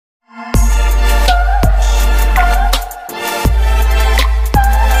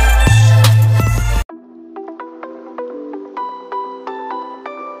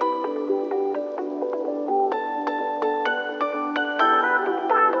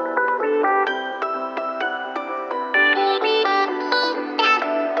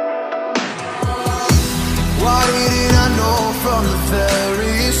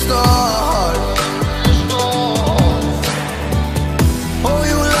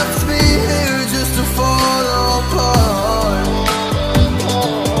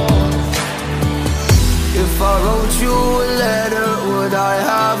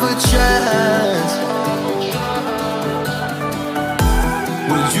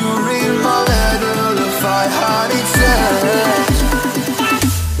you read my letter if I had it sent?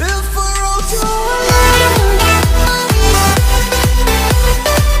 If I wrote you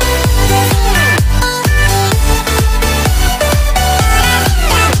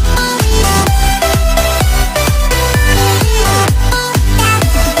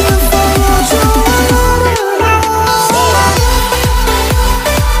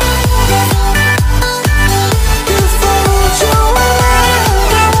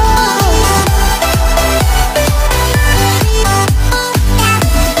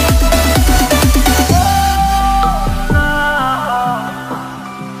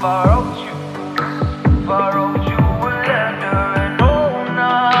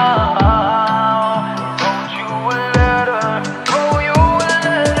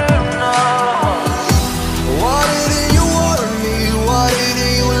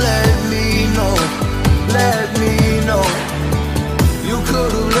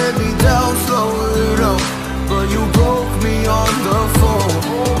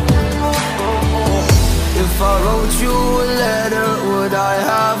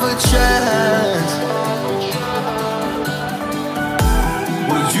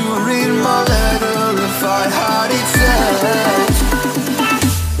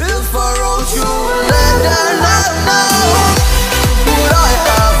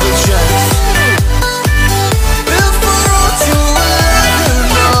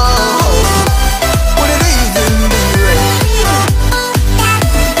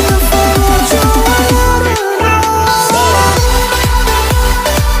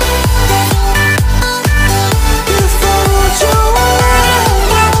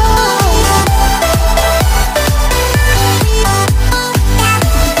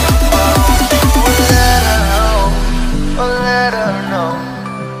a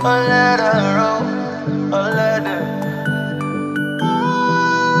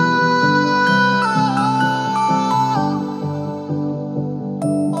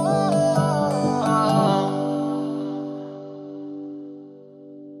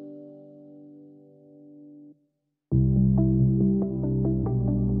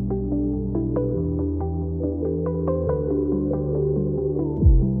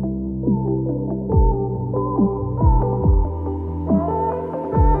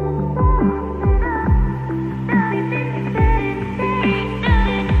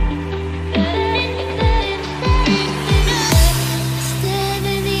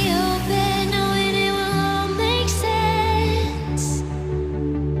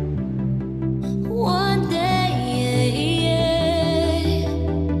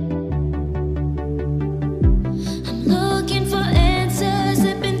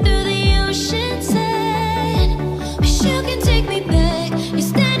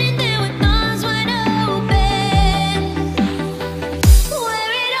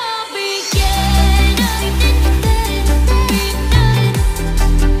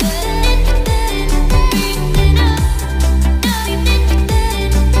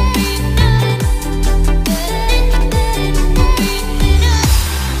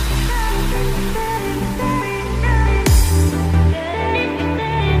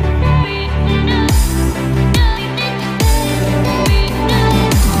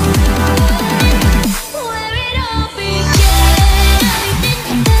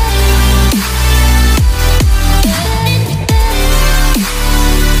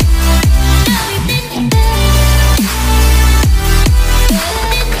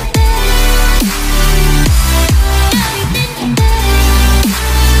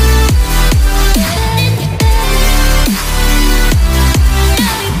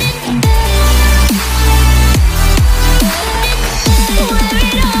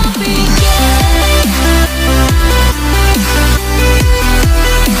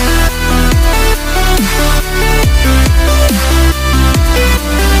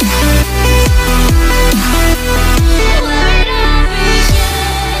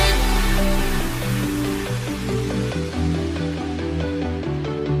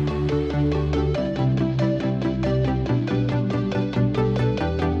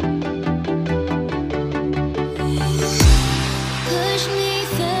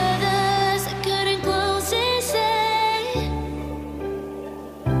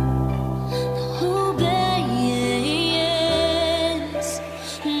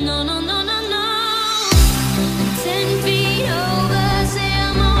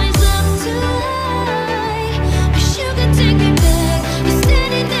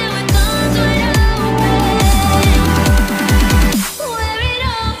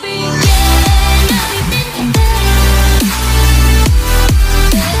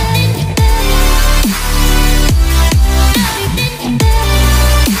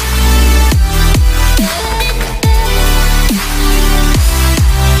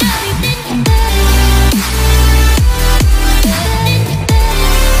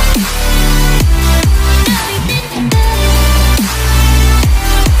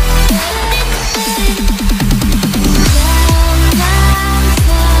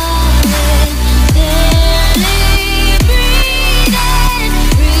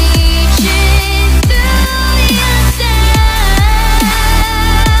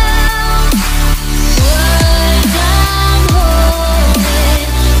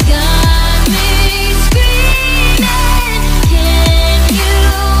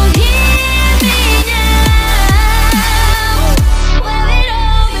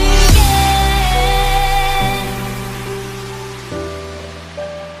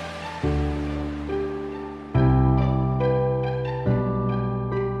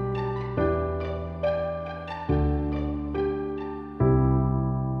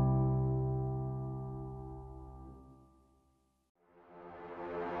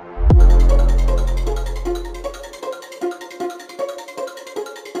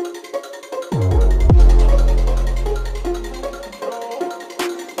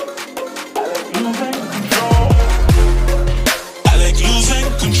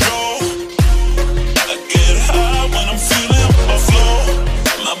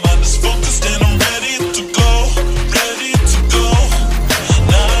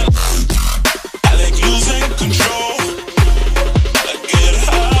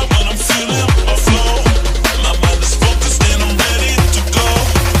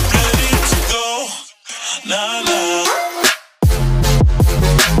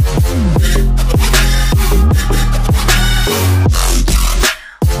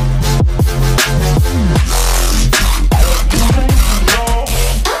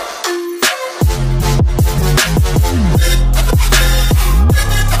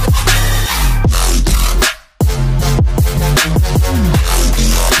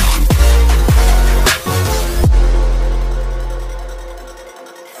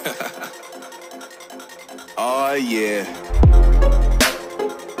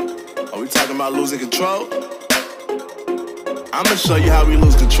about losing control? I'ma show you how we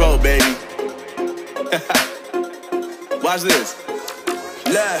lose control, baby. Watch this.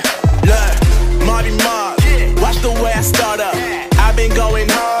 Look, Marty Mark. Watch the way I start up. I've been going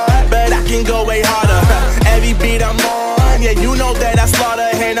hard, but I can go way harder. Every beat I'm on, yeah, you know that I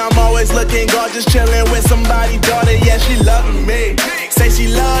slaughter. And I'm always looking gorgeous, chilling with somebody's daughter. Yeah, she loving me. Say she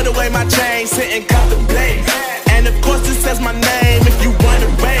love the way my chain sit and contemplate. And of course it says my name if you wanna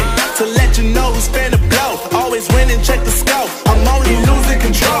rate. To let you know who's finna blow. Always winning, check the scope. I'm only losing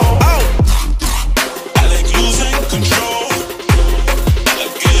control. Oh, I like losing control. I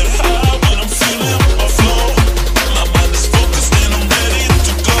get high when I'm feeling my flow. My mind is focused and I'm ready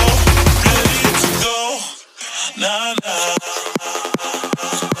to go. Ready to go. Nah, nah.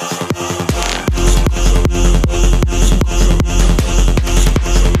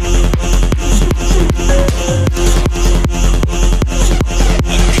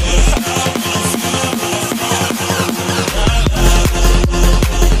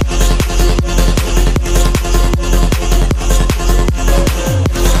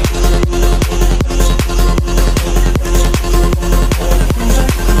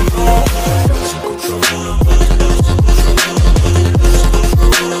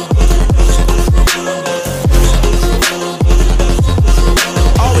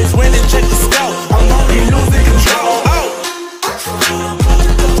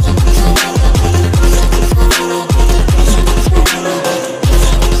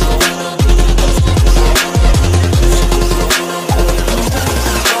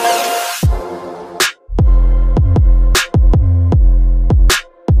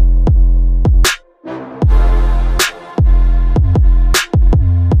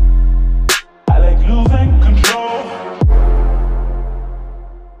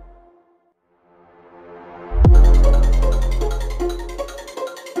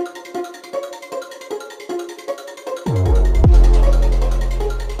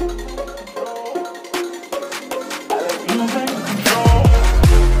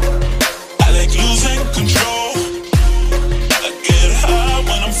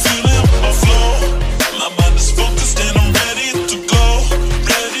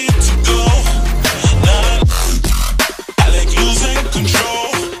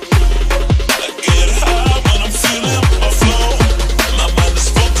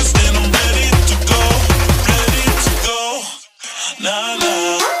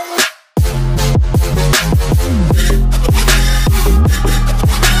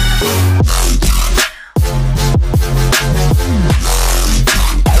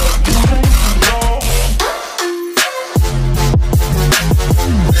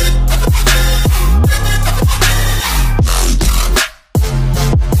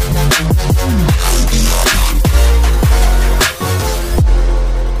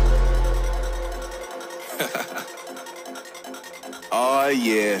 Oh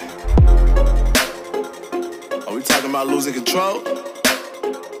yeah. Are we talking about losing control?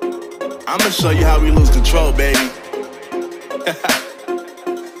 I'ma show you how we lose control, baby.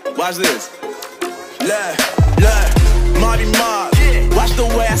 Watch this. Look, Marty Mark. Watch the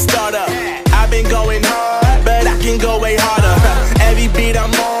way I start up. I've been going hard, but I can go way harder. Every beat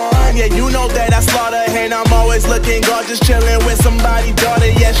I'm on, yeah, you know that I slaughter. And I'm always looking gorgeous, chilling with somebody's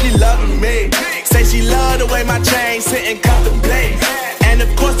daughter. Yeah, she loving me. Say she love the way my chain sit and contemplate. And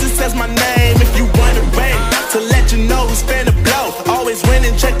of course it says my name if you wanna rate. To let you know who's finna blow. Always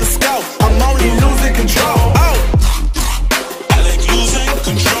winning, check the scope. I'm only losing control. Oh, I like losing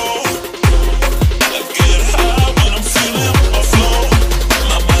control. I get high when I'm feeling my flow.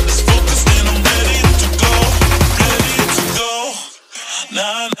 My mind is focused and I'm ready to go. Ready to go.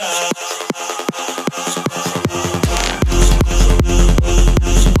 Nah, nah.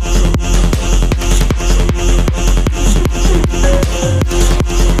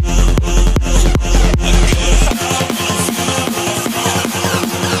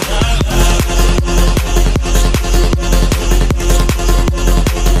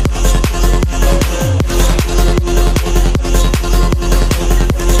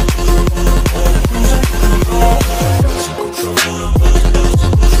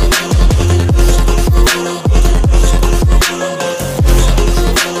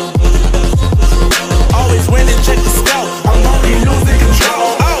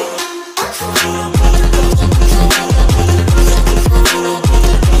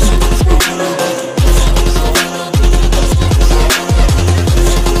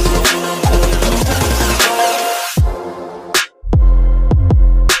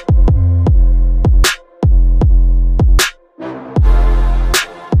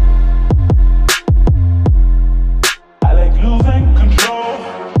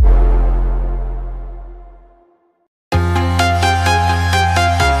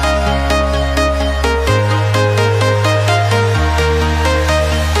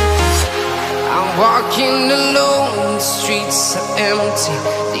 empty.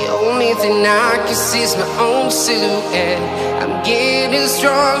 The only thing I can see is my own silhouette. I'm getting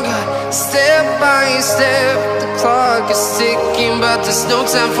stronger, step by step. The clock is ticking, but there's no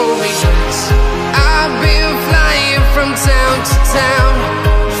time for regrets. I've been flying from town to town,